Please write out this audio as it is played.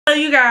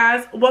Hello you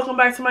guys, welcome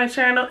back to my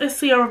channel. It's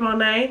Cierra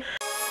Monet.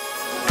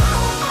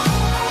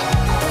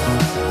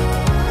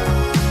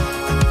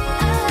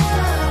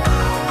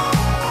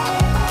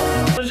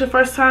 If it's your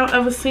first time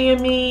ever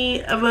seeing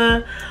me,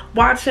 ever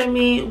watching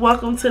me,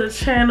 welcome to the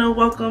channel.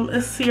 Welcome.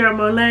 It's Cierra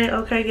Monet.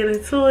 Okay, get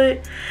into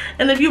it.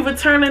 And if you're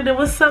returning, then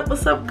what's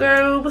up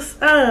girl, what's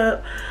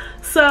up?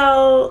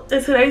 So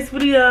in today's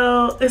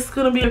video, it's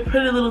gonna be a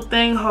pretty little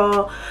thing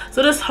haul.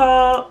 So this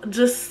haul,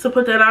 just to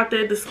put that out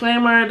there,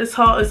 disclaimer, this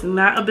haul is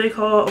not a big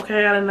haul.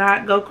 Okay, I did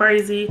not go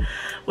crazy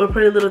with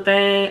pretty little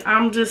thing.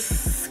 I'm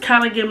just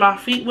kind of getting my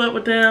feet wet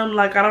with them.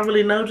 Like, I don't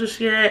really know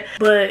just yet,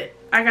 but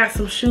I got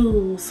some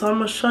shoes, so I'm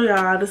gonna show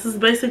y'all. This is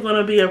basically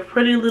gonna be a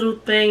pretty little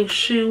thing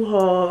shoe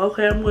haul.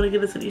 Okay, I'm gonna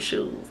get into these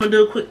shoes. I'm gonna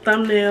do a quick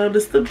thumbnail.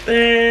 This is the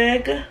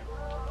bag.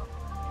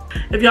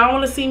 If y'all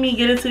want to see me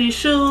get into these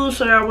shoes,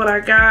 show y'all what I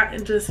got,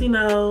 and just, you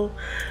know,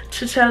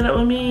 chit-chat it up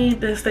with me,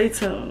 then stay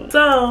tuned.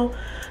 So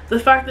the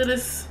fact that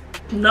it's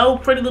no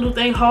pretty little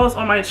thing hauls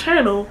on my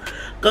channel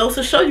goes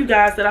to show you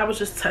guys that I was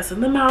just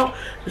testing them out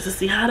just to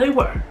see how they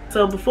were.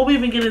 So before we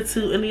even get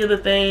into any of the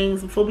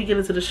things, before we get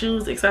into the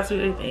shoes, accessories,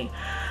 anything,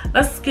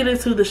 let's get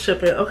into the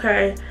shipping.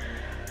 Okay.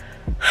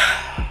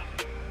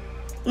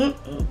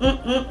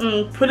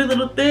 Pretty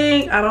little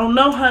thing, I don't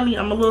know, honey.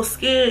 I'm a little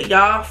scared.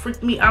 Y'all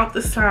freaked me out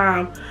this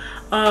time.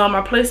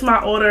 I placed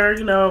my order,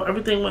 you know,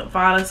 everything went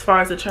fine as far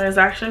as the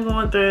transaction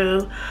going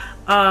through.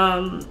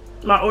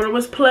 My order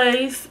was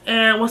placed,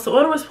 and once the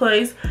order was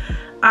placed,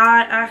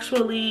 I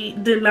actually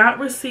did not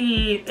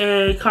receive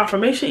a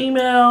confirmation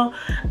email.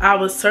 I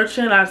was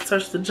searching, I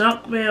searched the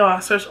junk mail,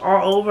 I searched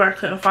all over, I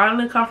couldn't find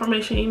a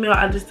confirmation email.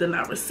 I just did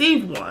not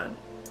receive one.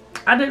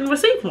 I didn't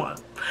receive one.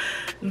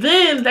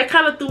 Then that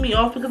kind of threw me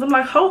off because I'm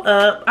like, hold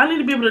up, I need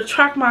to be able to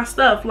track my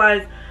stuff.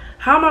 Like,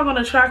 how am I going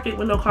to track it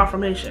with no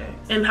confirmation?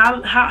 And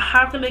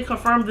how can they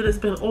confirm that it's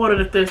been ordered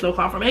if there's no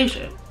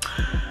confirmation?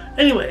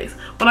 Anyways,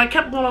 when I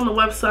kept going on the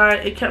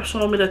website, it kept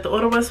showing me that the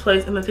order was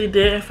placed and that they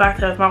did in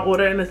fact have my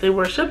order and that they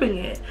were shipping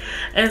it.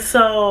 And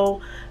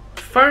so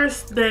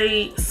first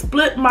they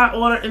split my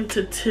order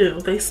into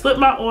two. They split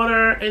my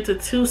order into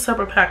two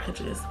separate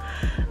packages.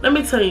 Let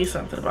me tell you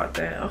something about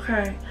that,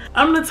 okay?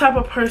 I'm the type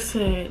of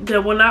person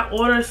that when I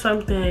order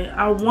something,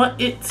 I want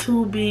it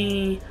to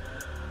be,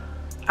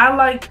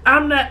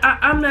 I'm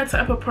that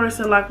type of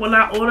person. Like, when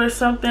I order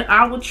something,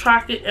 I will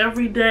track it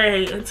every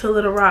day until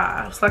it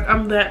arrives. Like,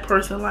 I'm that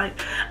person. Like,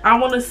 I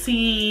want to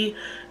see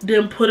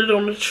them put it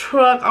on the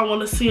truck. I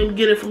want to see them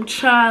get it from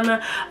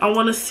China. I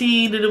want to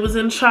see that it was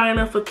in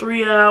China for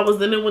 3 hours.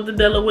 Then it went to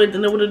Delaware.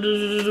 Then it went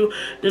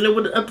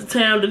up to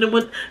town. Then it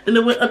went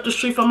up the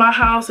street from my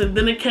house. And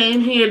then it came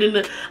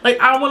here.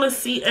 Like, I want to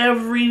see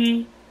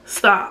every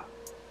stop.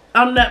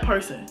 I'm that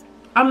person.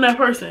 I'm that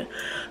person.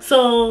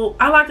 So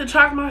I like to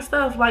track my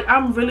stuff. Like,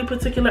 I'm really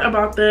particular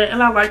about that,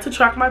 and I like to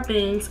track my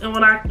things. And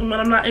when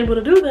I'm not able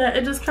to do that,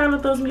 it just kind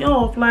of throws me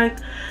off, like,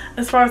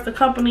 as far as the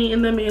company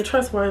and them being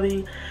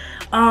trustworthy.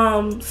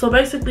 So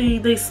basically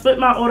they split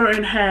my order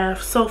in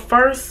half. So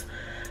first,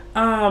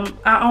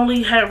 I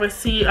only had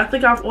received, I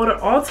think I've ordered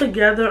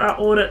altogether, I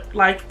ordered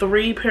like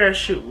 3 pair of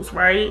shoes,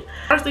 right?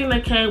 First thing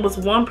that came was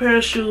 1 pair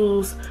of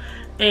shoes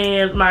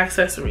and my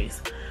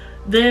accessories.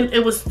 Then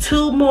it was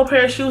 2 more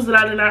pair of shoes that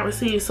I did not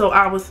receive. So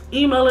I was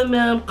emailing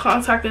them,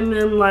 contacting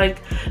them.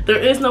 Like, there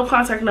is no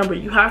contact number.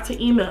 You have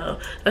to email.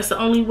 That's the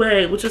only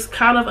way, which is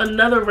kind of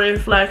another red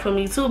flag for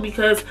me too,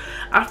 because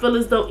I feel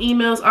as though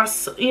emails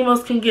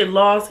can get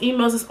lost.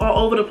 Emails is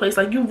all over the place.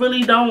 Like, you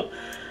really don't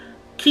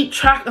keep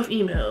track of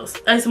emails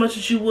as much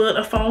as you would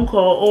a phone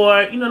call,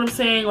 or, you know what I'm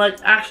saying, like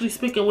actually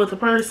speaking with a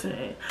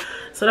person.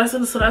 So that's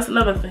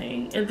another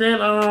thing. And then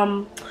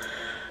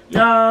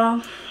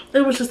y'all,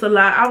 it was just a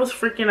lot. I was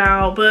freaking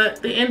out,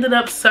 but they ended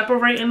up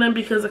separating them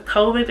because of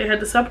COVID. They had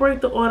to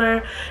separate the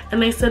order,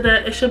 and they said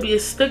that it should be a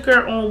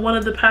sticker on one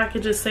of the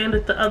packages saying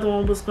that the other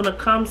one was going to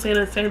come, saying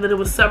that it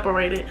was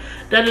separated.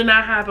 That did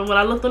not happen. When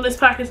I looked on this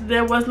package,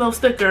 there was no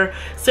sticker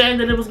saying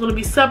that it was going to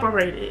be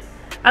separated.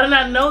 I did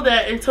not know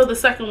that until the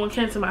second one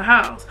came to my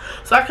house.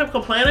 So I kept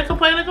complaining,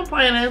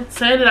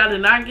 saying that I did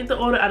not get the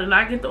order.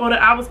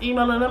 I was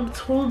emailing them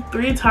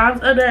 2-3 times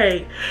a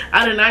day.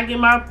 I did not get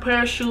my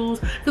pair of shoes,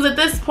 because at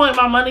this point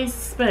my money's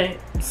spent.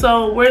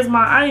 So where's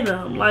my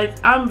item? Like,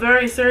 I'm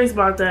very serious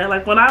about that.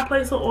 Like, when I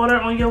place an order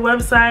on your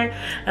website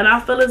and I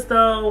feel as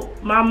though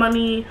my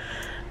money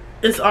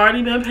it's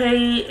already been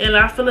paid, and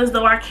I feel as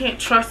though I can't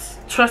trust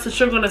that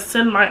you're gonna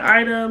send my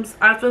items,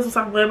 I feel some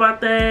type of way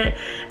about that,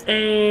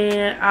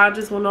 and I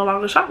just will no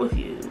longer shop with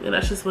you, and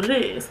that's just what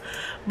it is.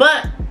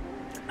 But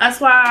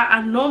that's why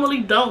I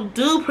normally don't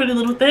do pretty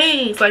little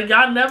things. Like,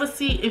 y'all never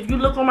see, if you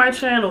look on my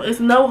channel, it's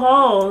no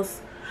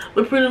hauls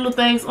with pretty little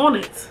things on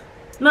it.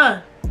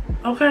 None.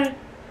 Okay?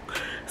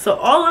 So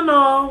all in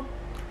all,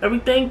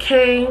 everything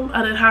came.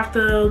 I didn't have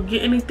to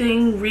get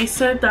anything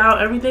resent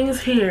out. Everything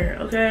is here.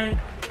 Okay?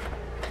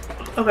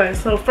 Okay,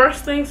 so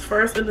first things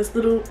first, in this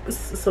little,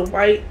 it's a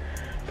white,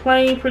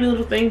 plain, pretty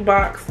little thing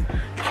box,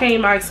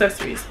 came my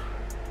accessories.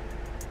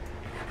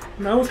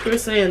 Nose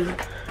piercing.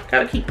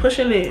 Gotta keep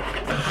pushing it.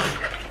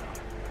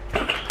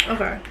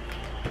 Okay.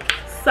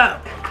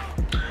 So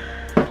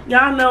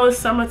y'all know it's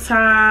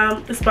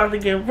summertime. It's about to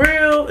get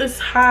real. It's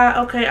hot.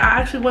 Okay, I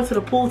actually went to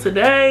the pool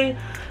today.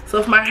 So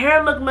if my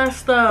hair looked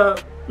messed up,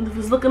 if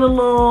it's looking a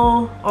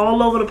little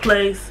all over the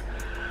place,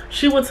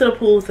 she went to the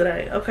pool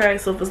today. Okay,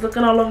 so if it's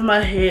looking all over my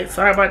head,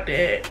 sorry about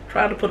that.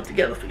 Tried to put it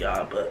together for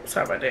y'all, but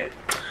sorry about that.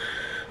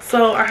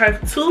 So I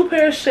have 2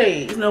 pair of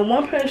shades. Now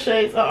 1 pair of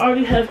shades I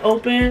already have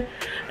open,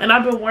 and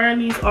I've been wearing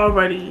these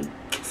already.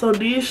 So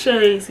these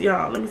shades,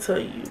 y'all, let me tell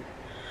you,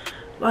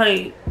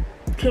 like,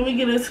 can we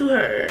get into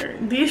her?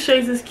 These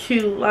shades is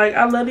cute. Like,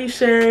 I love these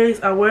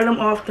shades. I wear them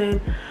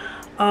often.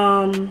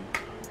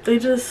 They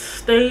just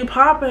stay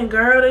popping,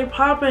 girl. They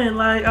popping.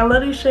 Like, I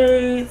love these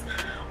shades.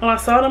 When I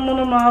saw them on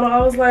the model, I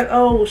was like,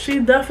 oh, she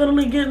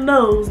definitely getting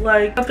those.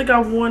 Like, I think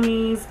I wore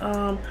these.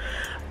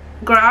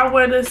 Girl, I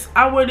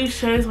wear these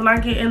shades when I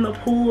get in the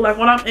pool. Like,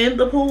 when I'm in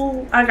the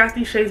pool, I got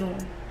these shades on.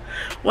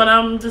 When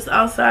I'm just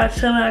outside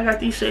chilling, I got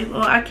these shades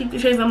on. I keep the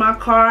shades in my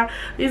car.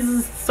 These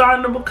is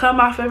starting to become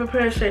my favorite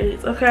pair of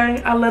shades,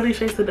 okay? I love these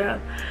shades to death.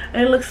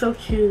 And it looks so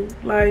cute.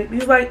 Like,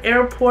 these like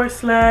airport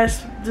slash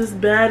just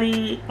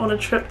baddie on a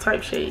trip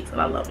type shades. And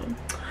I love them.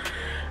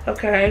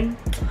 Okay.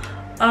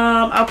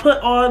 I'll put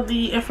all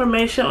the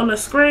information on the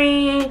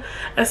screen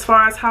as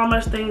far as how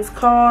much things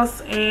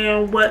cost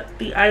and what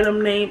the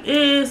item name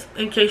is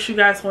in case you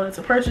guys wanted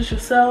to purchase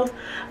yourself.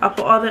 I'll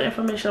put all that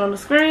information on the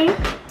screen.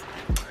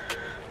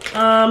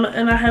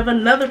 And I have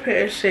another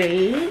pair of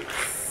shades.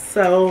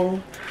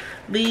 So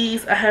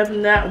these I have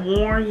not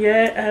worn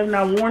yet. I have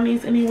not worn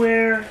these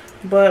anywhere,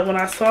 but when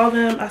I saw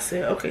them I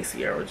said, okay,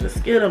 Sierra,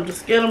 just get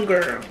them,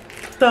 girl.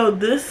 So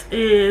this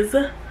is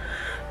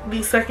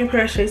the second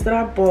pair of shades that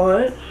I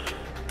bought.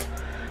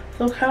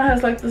 So it kind of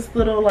has like this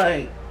little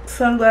like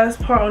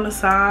sunglass part on the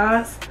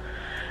sides,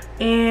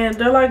 and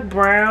they're like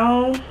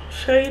brown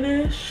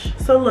shade-ish.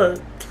 So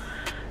look,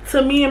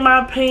 to me, in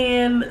my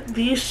opinion,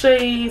 these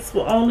shades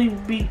will only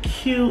be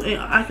cute, and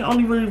I can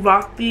only really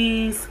rock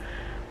these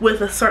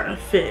with a certain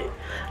fit.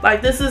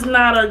 Like, this is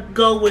not a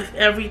go with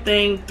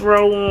everything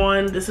throw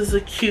on, this is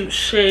a cute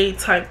shade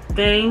type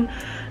thing.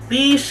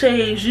 These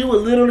shades, you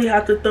would literally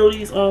have to throw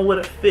these on with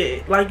a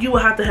fit. Like, you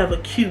would have to have a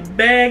cute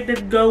bag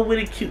that go with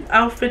a cute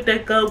outfit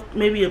that go,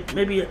 maybe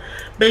a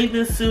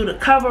bathing suit, a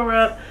cover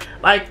up.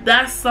 Like,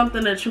 that's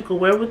something that you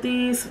could wear with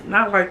these.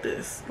 Not like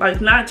this.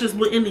 Like, not just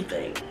with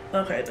anything.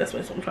 Okay, that's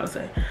what I'm trying to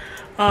say.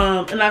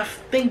 And I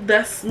think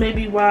that's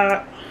maybe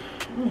why,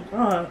 oh my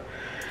god,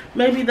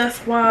 maybe that's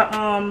why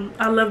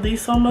I love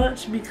these so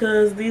much,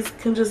 because these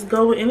can just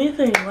go with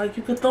anything. Like,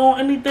 you could throw on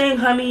anything,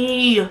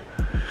 honey,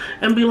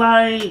 and be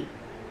like,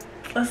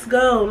 let's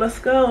go,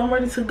 I'm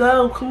ready to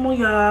go, come on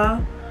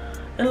y'all,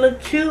 and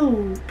look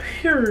cute,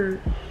 period.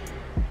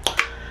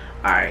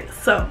 Alright,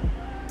 so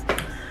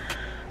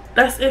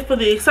that's it for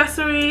the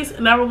accessories.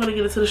 Now we're gonna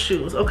get into the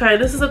shoes. Okay,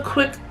 this is a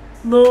quick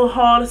little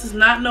haul. This is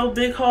not no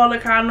big haul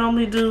like I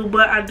normally do,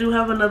 but I do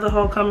have another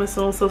haul coming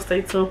soon, so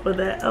stay tuned for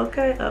that.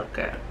 Okay.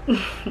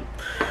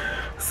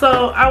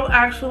 So I will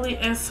actually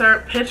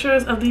insert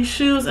pictures of these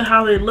shoes and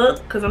how they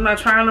look, because I'm not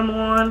trying them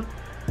on.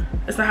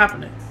 It's not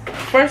happening.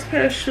 First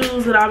pair of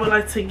shoes that I would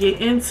like to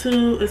get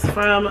into is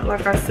from,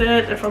 like I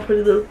said, they're from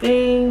Pretty Little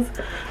Things.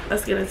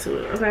 Let's get into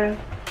it, okay?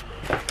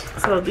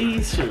 So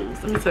these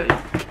shoes, let me tell you,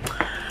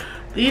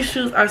 these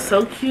shoes are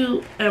so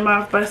cute, and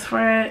my best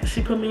friend,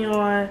 she put me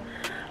on.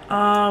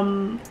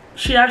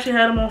 She actually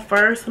had them on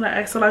first, and I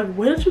asked her, like,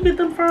 where did you get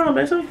them from?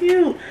 They're so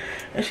cute.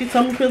 And she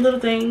told me Pretty Little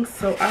Things,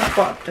 so I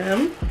bought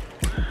them.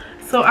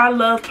 So I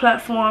love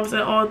platforms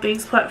and all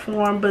things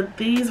platform, but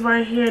these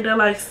right here, they're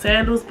like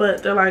sandals,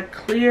 but they're like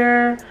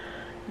clear,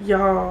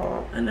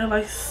 y'all, and they're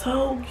like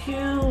so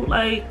cute.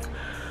 Like,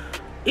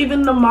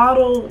 even the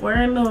model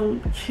wearing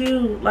them,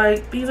 cute.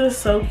 Like, these are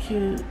so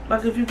cute.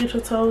 Like, if you get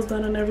your toes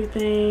done and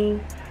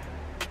everything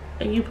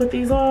and you put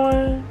these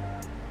on,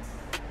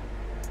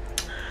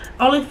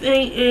 only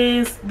thing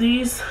is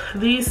these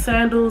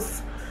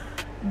sandals,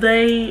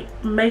 they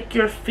make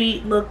your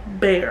feet look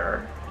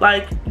bare.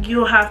 Like,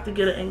 you'll have to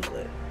get an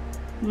anklet,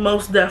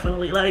 most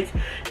definitely. Like,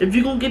 if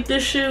you're gonna get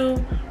this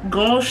shoe,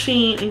 go on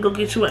Shein and go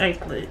get you an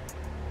anklet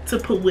to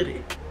put with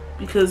it,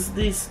 because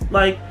these,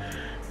 like,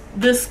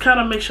 this kind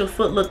of makes your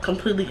foot look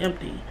completely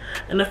empty,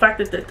 and the fact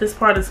that this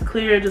part is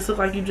clear, it just looks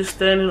like you're just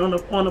standing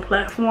on a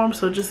platform.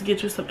 So just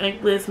get you some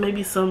anklets,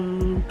 maybe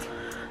some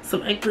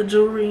anklet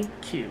jewelry,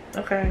 cute.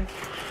 Okay,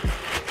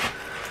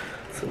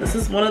 so this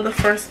is one of the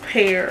first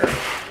pair.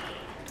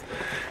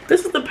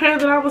 This is the pair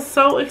that I was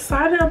so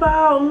excited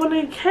about when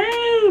it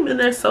came, and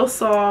they're so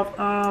soft.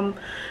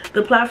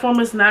 The platform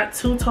is not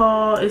too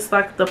tall. It's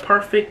like the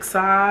perfect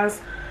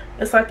size.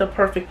 It's like the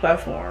perfect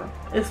platform.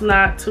 It's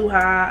not too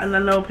high, and I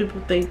know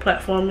people think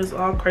platform is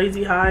all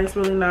crazy high. It's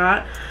really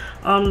not.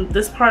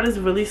 This part is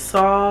really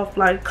soft,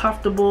 like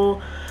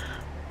comfortable.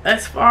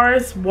 As far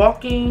as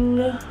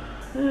walking,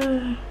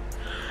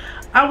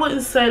 I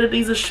wouldn't say that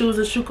these are shoes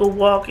that you could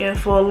walk in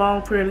for a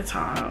long period of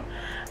time.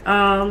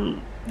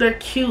 They're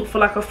cute for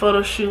like a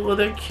photo shoot, or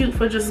they're cute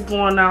for just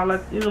going out,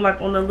 like, you know, like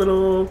on a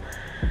little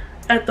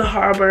at the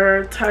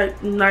harbor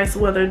type nice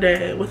weather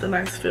day with a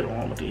nice fit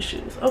on with these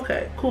shoes.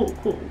 Okay, cool,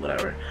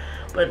 whatever.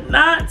 But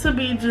not to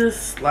be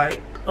just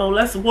like, oh,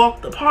 let's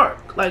walk the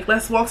park, like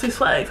let's walk Six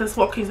Flags, let's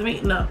walk Kings of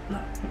Meat. No.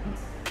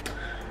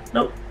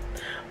 Nope.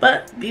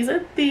 But these are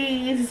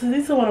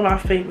one of my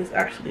favorites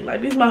actually.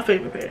 Like, these are my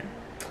favorite pair.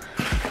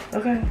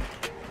 Okay.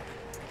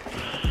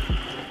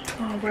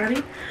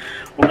 Alrighty.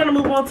 We're gonna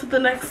move on to the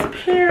next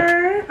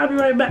pair. I'll be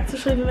right back to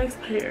show you the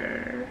next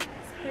pair. This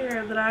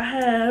pair that I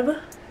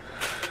have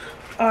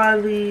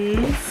are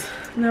these.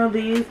 Now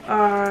these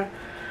are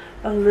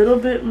a little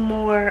bit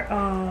more,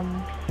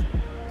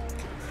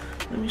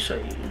 let me show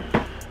you.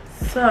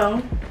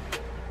 So,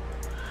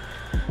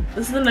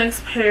 this is the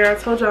next pair. I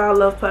told y'all I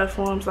love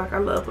platforms, like I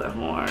love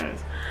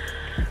platforms.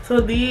 So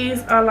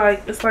these are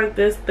like, it's like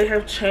this. They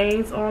have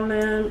chains on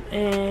them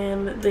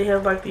and they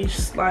have like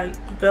these like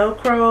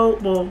Velcro,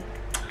 well,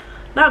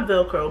 not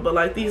Velcro, but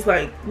like these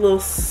like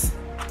little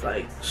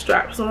like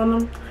straps on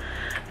them.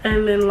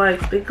 And then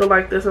like they go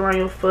like this around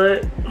your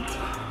foot.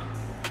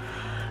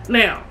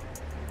 Now,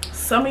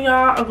 some of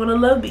y'all are gonna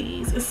love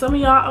these and some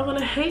of y'all are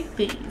gonna hate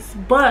these,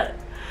 but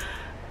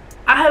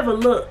I have a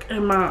look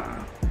in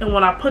mind, and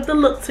when I put the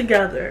look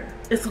together,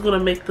 it's gonna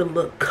make the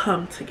look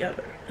come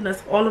together. And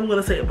that's all I'm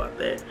gonna say about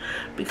that,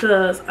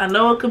 because I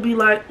know it could be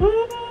like, I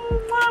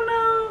don't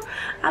know,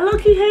 I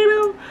low-key hate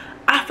them.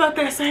 I felt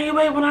that same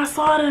way when I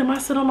saw them. I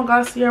said, oh my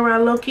god, Sierra, I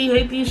low-key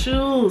hate these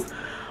shoes.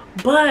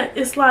 But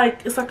it's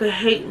like a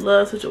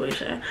hate-love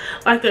situation.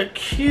 Like, they're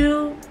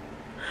cute,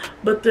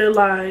 but they're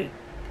like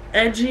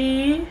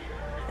edgy.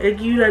 They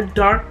give you that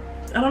dark,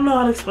 I don't know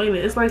how to explain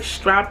it. It's like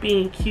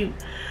strappy and cute.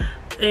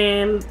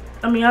 And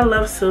I mean, I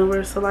love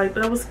silver, so like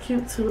that was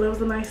cute too. That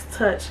was a nice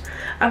touch.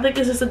 I think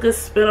it's just a good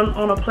spin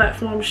on a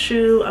platform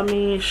shoe. I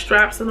mean,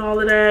 straps and all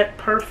of that,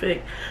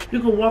 perfect. You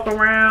can walk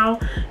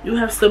around, you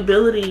have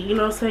stability, you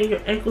know what I'm saying?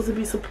 Your ankles will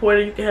be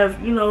supported. You can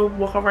have, you know,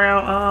 walk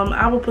around.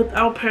 I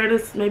would pair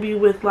this maybe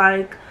with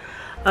like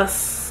a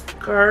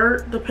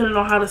skirt, depending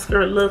on how the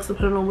skirt looks,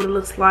 depending on what it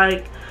looks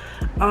like.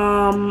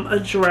 A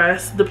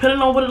dress,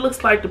 depending on what it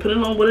looks like,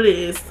 depending on what it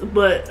is,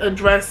 but a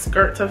dress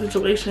skirt type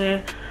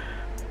situation.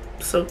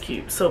 So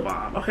cute, so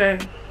bomb. Okay,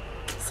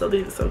 so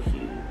these are so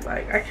cute.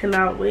 Like, I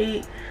cannot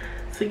wait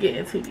to get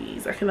into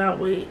these. I cannot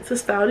wait to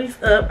style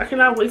these up. I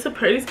cannot wait to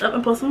pair these up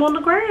and post them on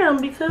the gram,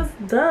 because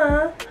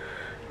duh,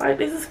 like,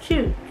 this is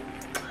cute.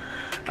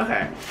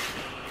 Okay,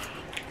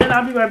 and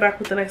I'll be right back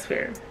with the next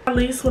pair. At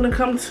least when it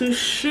comes to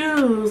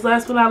shoes,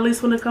 last but not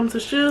least when it comes to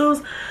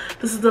shoes,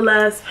 this is the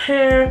last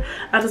pair.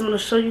 I just want to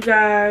show you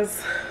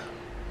guys.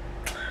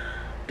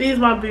 These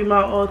might be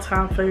my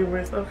all-time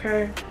favorites.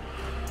 Okay,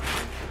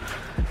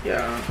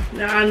 yeah,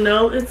 now I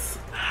know it's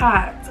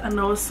hot, I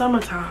know it's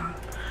summertime,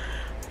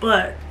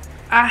 but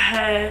I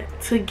had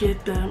to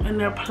get them, and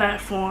they're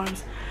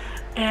platforms,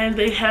 and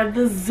they have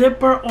the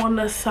zipper on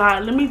the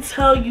side. Let me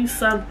tell you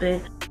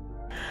something,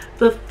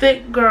 the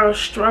thick girl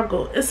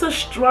struggle. It's a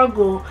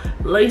struggle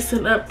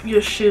lacing up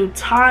your shoe,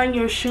 tying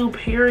your shoe,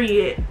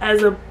 period.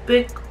 As a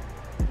thick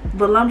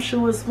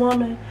voluptuous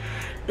woman,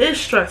 it's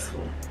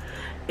stressful.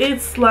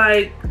 It's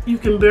like you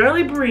can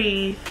barely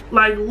breathe.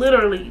 Like,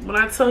 literally, when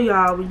I tell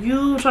y'all, when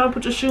you trying to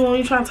put your shoe on,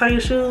 you trying to tie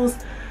your shoes,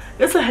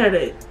 it's a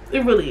headache.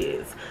 It really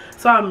is.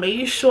 So I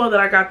made sure that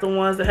I got the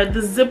ones that had the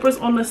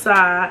zippers on the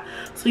side,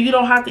 so you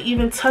don't have to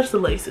even touch the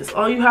laces.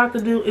 All you have to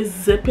do is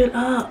zip it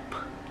up.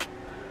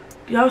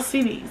 Y'all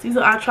see these?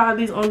 I tried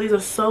these on. These are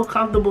so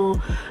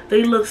comfortable.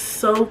 They look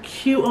so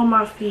cute on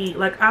my feet.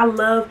 Like, I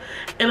love,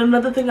 and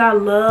another thing I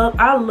love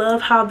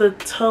how the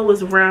toe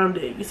is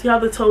rounded. You see how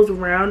the toe is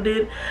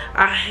rounded?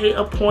 I hate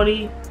a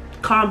pointy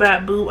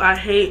combat boot. I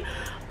hate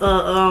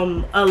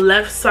a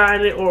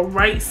left-sided or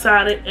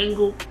right-sided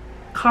angle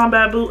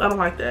combat boot. I don't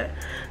like that.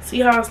 See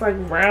how it's like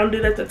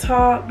rounded at the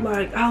top?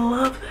 Like, I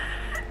love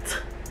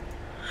that.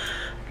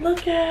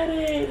 Look at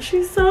it.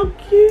 She's so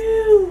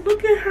cute.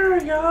 Look at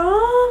her,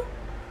 y'all.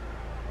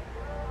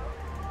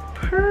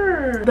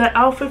 That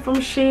outfit from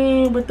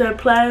Shein with that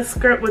plaid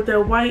skirt, with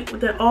that white,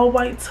 with that all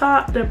white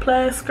top, that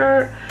plaid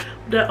skirt,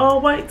 that all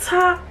white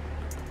top.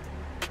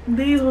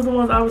 These were the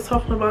ones I was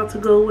talking about to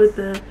go with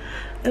them,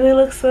 and they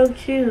look so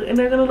cute, and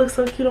they're gonna look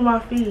so cute on my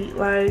feet.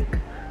 Like,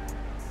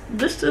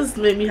 this just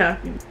made me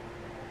happy.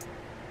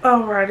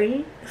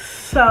 Alrighty,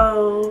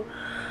 so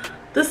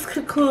this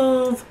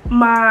concludes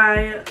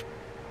my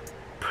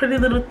Pretty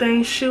Little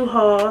Thing shoe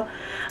haul.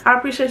 I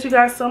appreciate you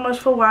guys so much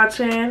for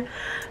watching.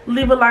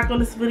 Leave a like on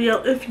this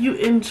video if you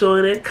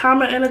enjoyed it.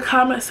 Comment in the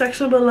comment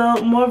section below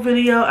more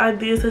video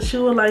ideas that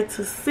you would like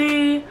to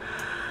see.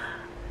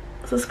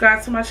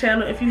 Subscribe to my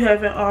channel if you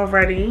haven't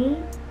already,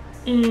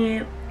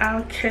 and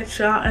I'll catch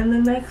y'all in the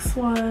next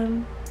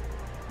one.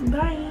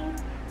 Bye.